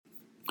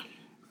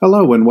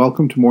Hello and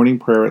welcome to morning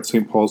prayer at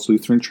St. Paul's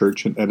Lutheran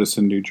Church in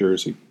Edison, New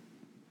Jersey.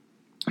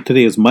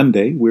 Today is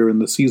Monday. We're in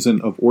the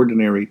season of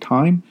Ordinary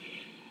Time,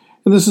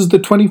 and this is the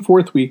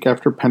 24th week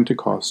after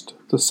Pentecost,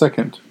 the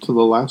second to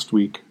the last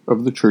week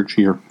of the church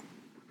year.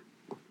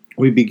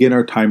 We begin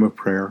our time of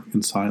prayer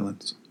in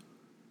silence.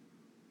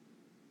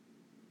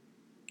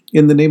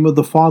 In the name of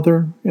the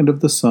Father, and of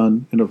the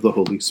Son, and of the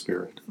Holy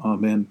Spirit.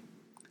 Amen.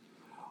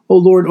 O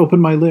Lord, open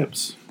my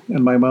lips,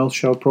 and my mouth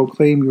shall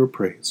proclaim your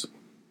praise.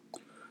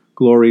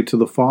 Glory to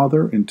the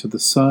Father, and to the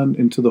Son,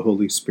 and to the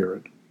Holy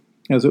Spirit,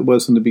 as it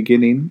was in the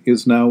beginning,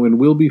 is now, and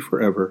will be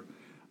forever.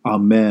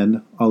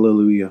 Amen.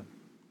 Alleluia.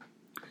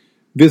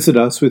 Visit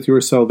us with your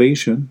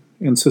salvation,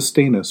 and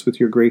sustain us with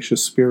your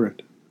gracious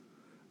Spirit.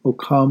 O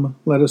come,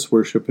 let us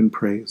worship and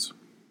praise.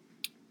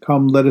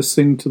 Come, let us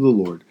sing to the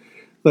Lord.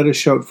 Let us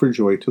shout for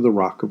joy to the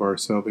rock of our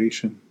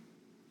salvation.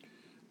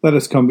 Let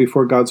us come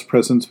before God's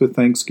presence with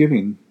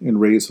thanksgiving,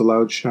 and raise a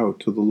loud shout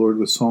to the Lord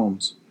with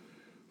psalms.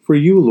 For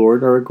you,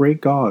 Lord, are a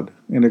great God,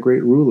 and a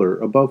great ruler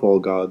above all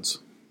gods.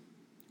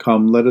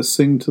 Come, let us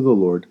sing to the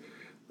Lord.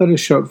 Let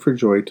us shout for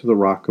joy to the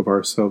rock of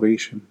our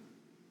salvation.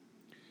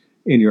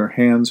 In your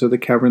hands are the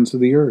caverns of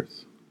the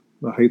earth.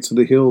 The heights of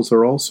the hills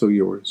are also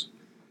yours.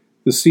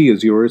 The sea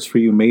is yours, for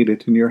you made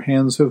it, and your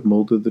hands have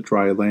molded the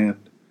dry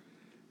land.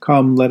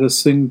 Come, let us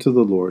sing to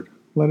the Lord.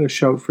 Let us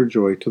shout for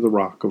joy to the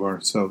rock of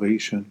our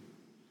salvation.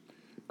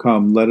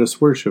 Come, let us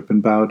worship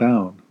and bow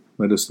down.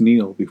 Let us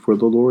kneel before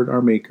the Lord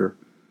our Maker.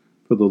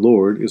 For the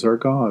Lord is our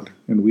God,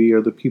 and we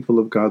are the people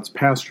of God's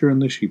pasture and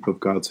the sheep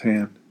of God's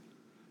hand.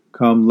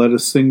 Come, let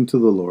us sing to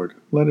the Lord.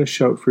 Let us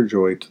shout for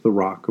joy to the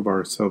rock of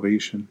our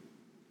salvation.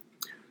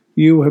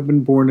 You have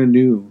been born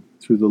anew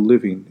through the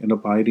living and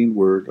abiding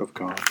word of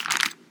God.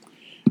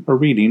 A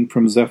reading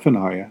from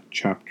Zephaniah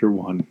chapter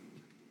 1.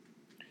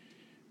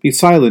 Be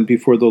silent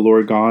before the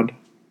Lord God,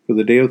 for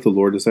the day of the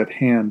Lord is at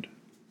hand.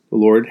 The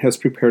Lord has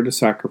prepared a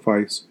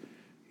sacrifice.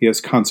 He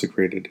has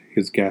consecrated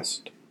his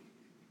guest.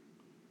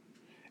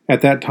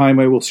 At that time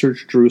I will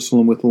search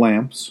Jerusalem with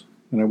lamps,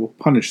 and I will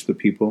punish the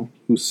people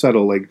who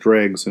settle like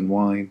dregs in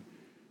wine,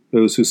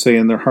 those who say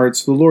in their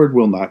hearts, the Lord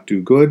will not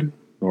do good,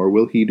 nor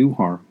will he do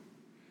harm.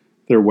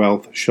 Their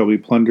wealth shall be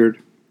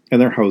plundered,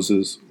 and their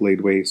houses laid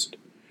waste.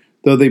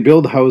 Though they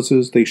build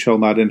houses, they shall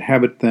not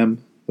inhabit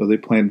them. Though they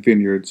plant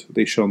vineyards,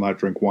 they shall not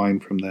drink wine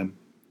from them.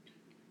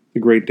 The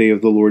great day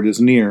of the Lord is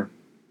near,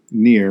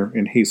 near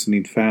and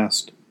hastening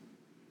fast.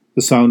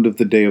 The sound of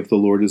the day of the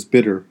Lord is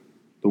bitter.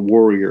 The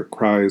warrior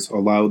cries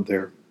aloud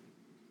there.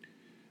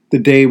 The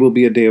day will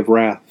be a day of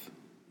wrath,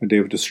 a day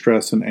of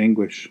distress and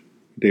anguish,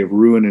 a day of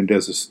ruin and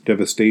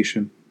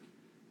devastation,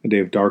 a day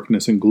of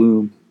darkness and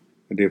gloom,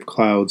 a day of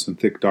clouds and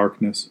thick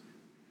darkness,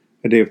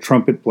 a day of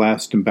trumpet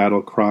blast and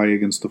battle cry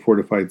against the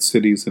fortified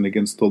cities and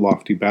against the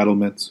lofty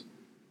battlements.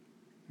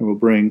 I will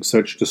bring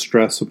such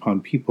distress upon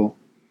people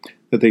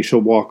that they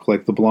shall walk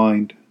like the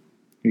blind,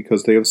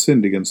 because they have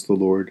sinned against the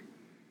Lord.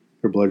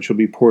 Their blood shall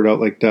be poured out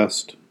like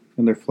dust,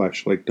 and their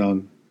flesh like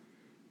dung.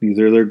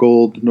 Neither their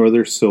gold nor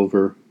their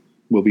silver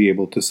will be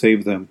able to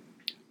save them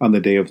on the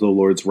day of the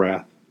Lord's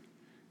wrath.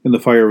 In the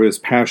fire of his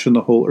passion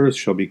the whole earth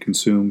shall be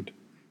consumed.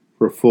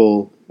 For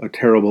a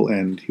terrible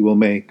end he will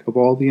make of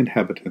all the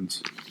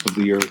inhabitants of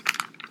the earth.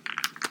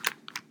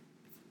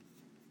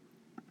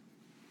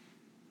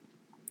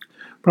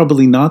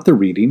 Probably not the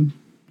reading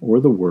or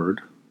the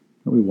word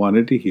that we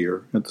wanted to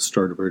hear at the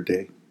start of our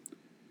day.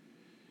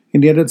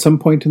 And yet at some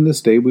point in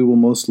this day we will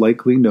most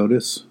likely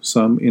notice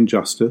some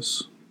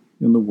injustice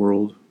in the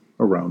world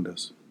around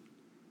us,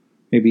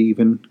 maybe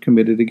even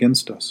committed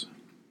against us.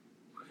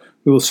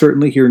 We will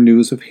certainly hear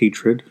news of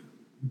hatred,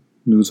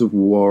 news of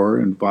war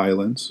and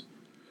violence,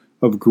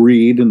 of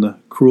greed and the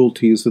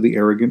cruelties of the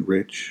arrogant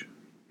rich,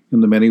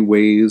 and the many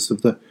ways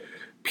of the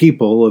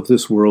people of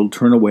this world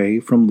turn away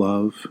from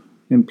love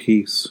and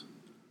peace,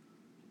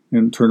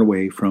 and turn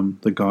away from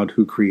the God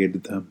who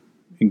created them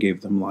and gave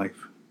them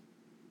life.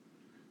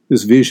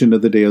 This vision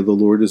of the day of the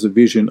Lord is a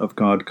vision of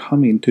God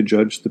coming to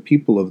judge the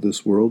people of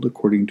this world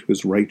according to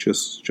his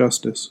righteous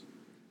justice.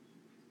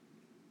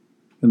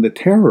 And the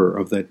terror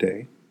of that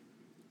day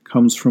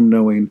comes from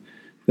knowing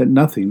that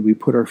nothing we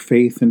put our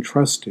faith and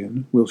trust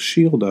in will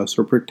shield us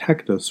or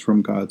protect us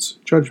from God's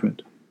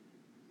judgment.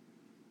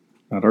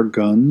 Not our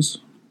guns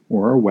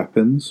or our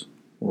weapons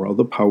or all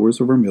the powers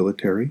of our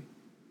military,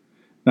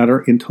 not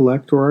our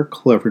intellect or our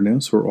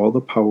cleverness or all the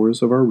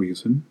powers of our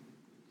reason,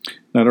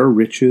 not our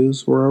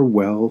riches or our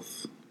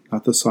wealth,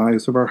 not the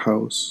size of our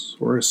house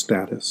or our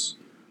status,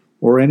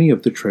 or any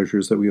of the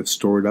treasures that we have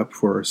stored up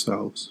for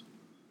ourselves.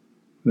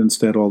 But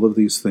instead, all of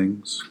these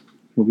things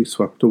will be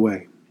swept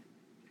away.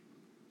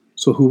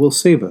 So who will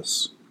save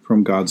us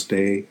from God's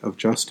day of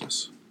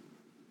justice?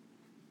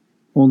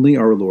 Only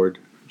our Lord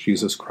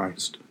Jesus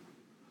Christ,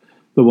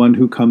 the one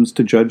who comes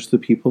to judge the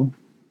people,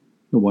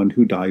 the one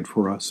who died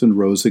for us and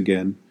rose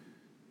again,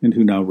 and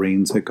who now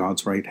reigns at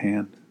God's right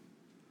hand,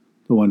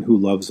 the one who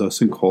loves us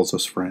and calls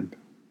us friend.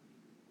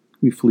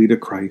 We flee to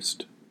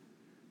Christ,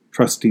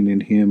 trusting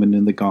in him and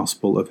in the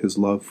gospel of his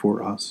love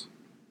for us.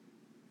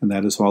 And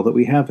that is all that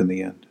we have in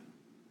the end.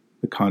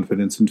 the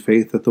confidence and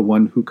faith that the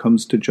one who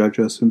comes to judge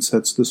us and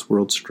sets this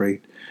world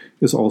straight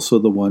is also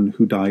the one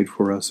who died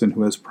for us and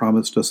who has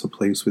promised us a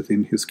place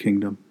within his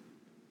kingdom.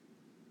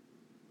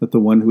 That the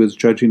one who is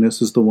judging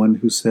us is the one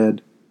who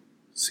said,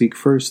 "Seek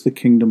first the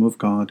kingdom of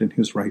God and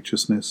his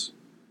righteousness,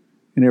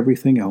 and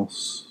everything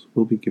else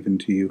will be given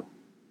to you."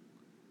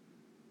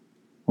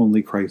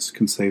 Only Christ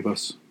can save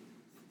us.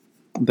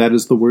 That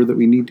is the word that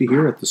we need to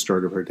hear at the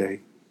start of our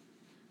day.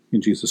 In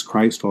Jesus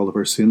Christ, all of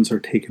our sins are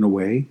taken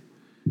away,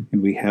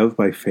 and we have,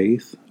 by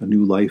faith, a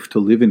new life to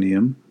live in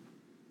him,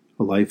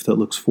 a life that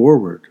looks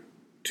forward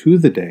to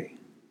the day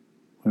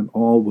when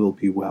all will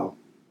be well,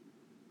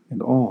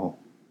 and all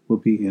will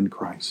be in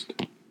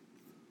Christ.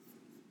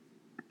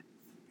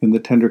 In the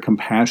tender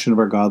compassion of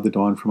our God, the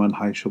dawn from on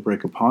high shall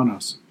break upon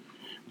us.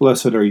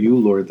 Blessed are you,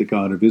 Lord, the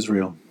God of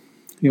Israel.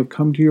 You have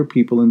come to your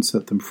people and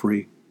set them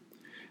free.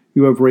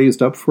 You have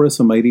raised up for us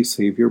a mighty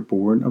Savior,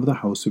 born of the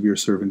house of your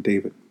servant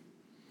David.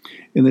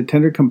 In the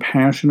tender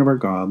compassion of our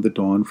God, the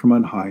dawn from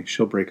on high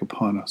shall break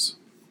upon us.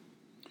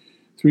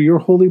 Through your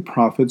holy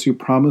prophets you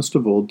promised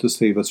of old to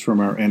save us from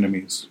our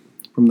enemies,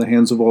 from the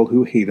hands of all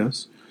who hate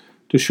us,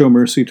 to show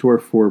mercy to our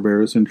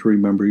forebears and to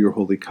remember your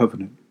holy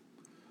covenant.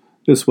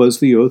 This was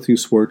the oath you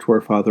swore to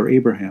our father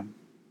Abraham,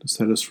 to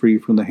set us free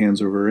from the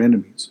hands of our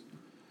enemies,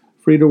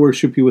 free to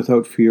worship you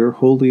without fear,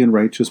 holy and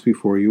righteous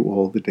before you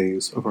all the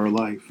days of our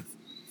life.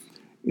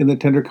 In the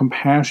tender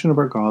compassion of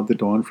our God, the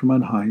dawn from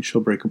on high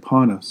shall break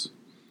upon us.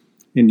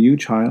 And you,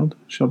 child,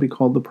 shall be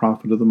called the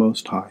prophet of the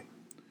Most High.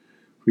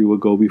 For you will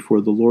go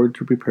before the Lord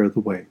to prepare the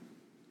way,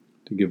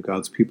 to give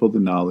God's people the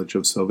knowledge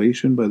of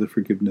salvation by the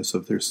forgiveness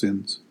of their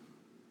sins.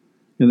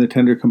 In the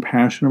tender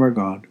compassion of our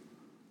God,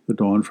 the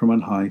dawn from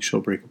on high shall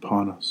break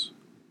upon us,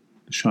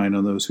 to shine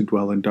on those who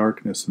dwell in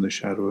darkness and the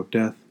shadow of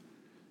death,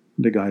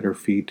 and to guide our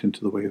feet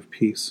into the way of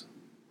peace.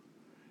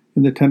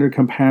 In the tender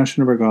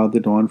compassion of our God,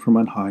 the dawn from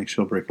on high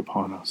shall break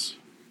upon us.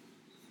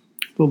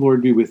 The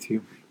Lord be with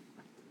you.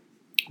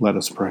 Let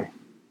us pray.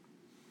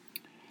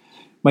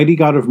 Mighty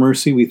God of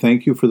mercy, we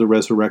thank you for the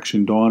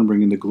resurrection dawn,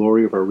 bringing the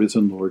glory of our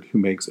risen Lord who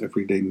makes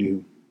every day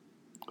new.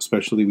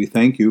 Especially we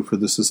thank you for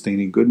the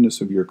sustaining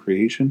goodness of your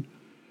creation,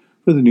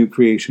 for the new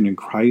creation in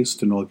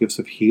Christ and all gifts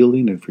of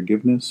healing and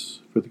forgiveness,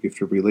 for the gift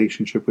of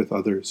relationship with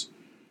others,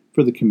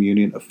 for the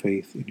communion of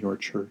faith in your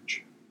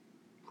church.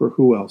 For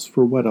who else,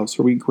 for what else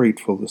are we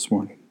grateful this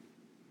morning?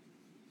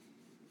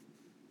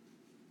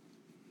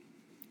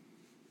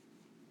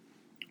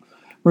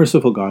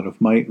 Merciful God of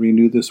might,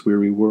 renew this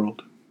weary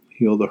world.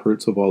 Heal the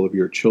hurts of all of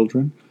your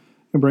children,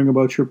 and bring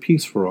about your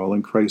peace for all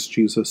in Christ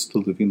Jesus, the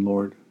living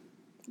Lord.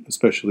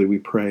 Especially we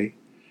pray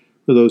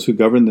for those who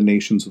govern the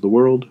nations of the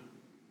world,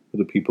 for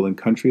the people in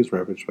countries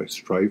ravaged by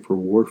strife or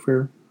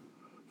warfare,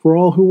 for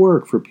all who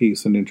work for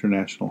peace and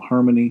international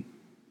harmony,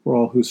 for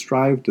all who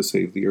strive to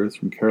save the earth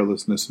from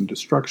carelessness and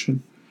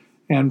destruction,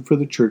 and for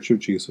the Church of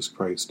Jesus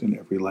Christ in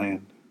every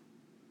land.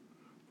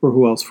 For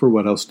who else, for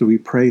what else do we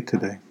pray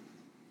today?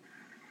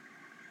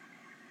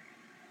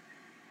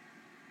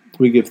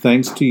 We give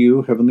thanks to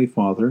you, Heavenly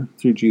Father,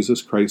 through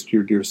Jesus Christ,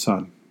 your dear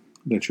Son,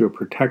 that you have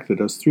protected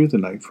us through the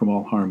night from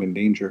all harm and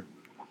danger.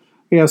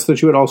 We ask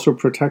that you would also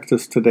protect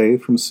us today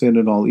from sin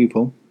and all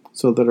evil,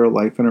 so that our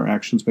life and our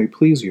actions may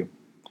please you.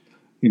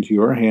 Into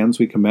your hands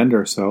we commend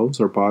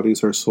ourselves, our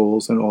bodies, our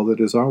souls, and all that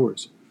is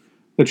ours.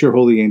 That your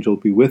holy angel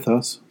be with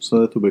us, so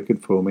that the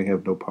wicked foe may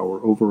have no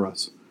power over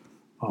us.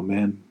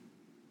 Amen.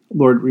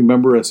 Lord,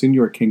 remember us in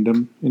your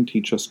kingdom, and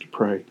teach us to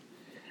pray.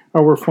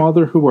 Our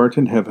Father, who art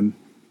in heaven,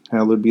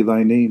 hallowed be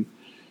thy name.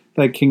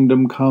 Thy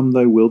kingdom come,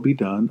 thy will be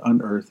done,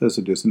 on earth as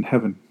it is in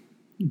heaven.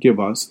 Give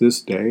us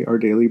this day our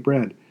daily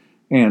bread,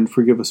 and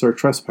forgive us our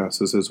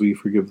trespasses as we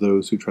forgive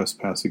those who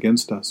trespass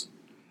against us.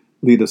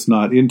 Lead us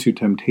not into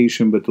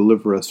temptation, but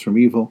deliver us from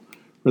evil.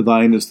 For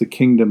thine is the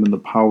kingdom and the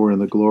power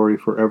and the glory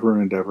forever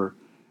and ever.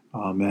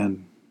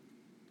 Amen.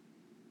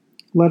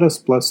 Let us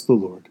bless the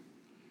Lord.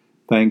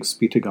 Thanks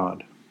be to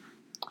God.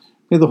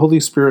 May the Holy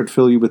Spirit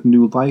fill you with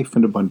new life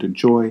and abundant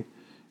joy.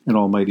 And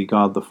Almighty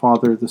God, the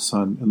Father, the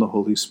Son, and the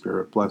Holy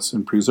Spirit bless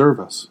and preserve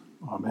us.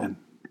 Amen.